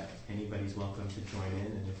 and anybody's welcome to join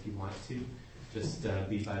in, and if you want to, just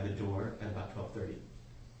be by the door at about 12:30.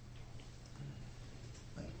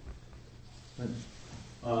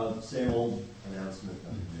 Same old announcement.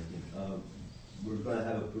 We're going to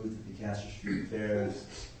have a booth at the Castro Street Fair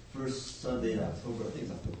first Sunday in October. I think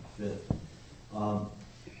it's October 5th.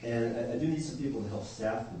 And I do need some people to help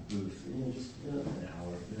staff the booth. Just an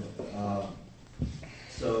hour.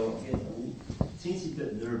 So again, a teensy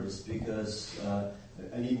bit nervous because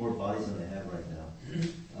I need more bodies than I have right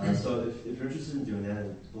now. So if you're interested in doing that,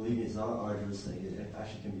 and believe me, it's not an arduous thing. It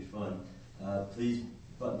actually can be fun. Please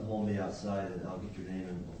buttonhole me outside, and I'll get your name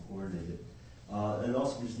and we'll coordinate it. And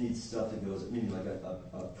also, we just need stuff that goes, maybe like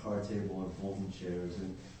a card table and folding chairs,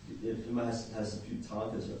 and if it has a few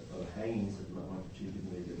tonkas of hangings that you might want to achieve, you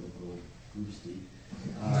can make it look a little boosty.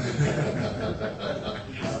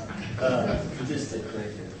 Just take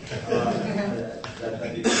right here. That'd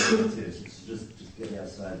be good too. So just get me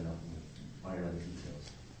outside and I'll iron out the details.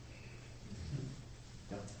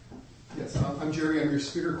 Yes, I'm Jerry. I'm your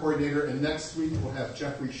speaker coordinator, and next week we'll have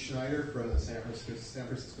Jeffrey Schneider from the San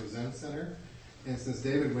Francisco Zen Center. And since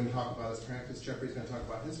David wouldn't talk about his practice, Jeffrey's going to talk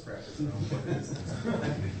about his practice.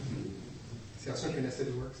 See how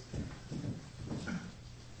synchronicity works?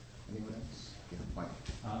 Anyone else? Yeah, Mike.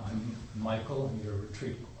 I'm Michael. I'm your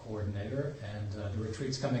retreat coordinator, and the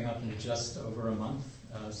retreat's coming up in just over a month,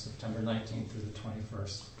 September 19th through the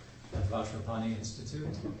 21st at Vajrapani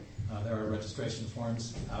Institute. There are registration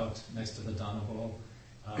forms out next to the Dana Bowl.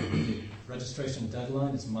 The registration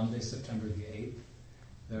deadline is Monday, September the 8th.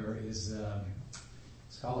 There is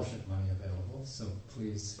scholarship money available, so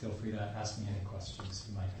please feel free to ask me any questions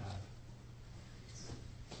you might have.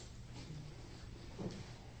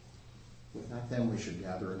 With that, then, we should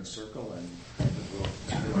gather in a circle and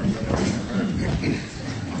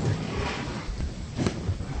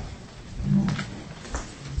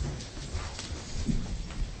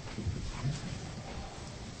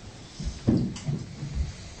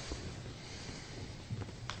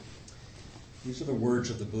These are the words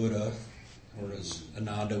of the Buddha, or as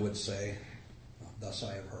Ananda would say, thus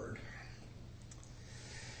I have heard.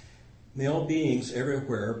 May all beings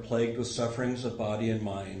everywhere plagued with sufferings of body and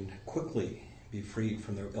mind quickly be freed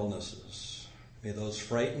from their illnesses. May those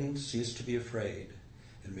frightened cease to be afraid,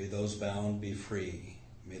 and may those bound be free.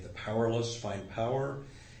 May the powerless find power,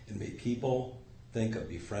 and may people think of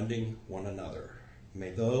befriending one another.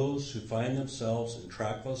 May those who find themselves in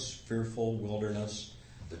trackless, fearful wilderness,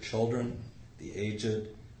 the children, the aged,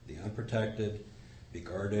 the unprotected, be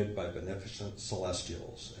guarded by beneficent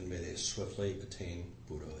celestials, and may they swiftly attain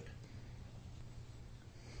Buddhahood.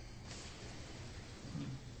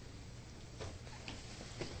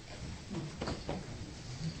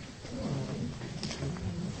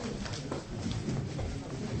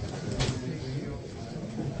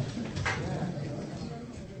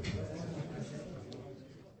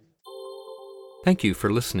 Thank you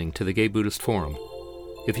for listening to the Gay Buddhist Forum.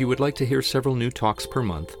 If you would like to hear several new talks per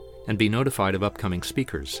month and be notified of upcoming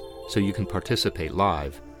speakers so you can participate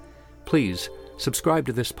live, please subscribe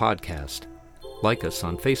to this podcast, like us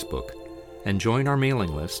on Facebook, and join our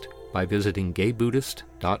mailing list by visiting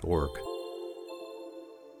gaybuddhist.org.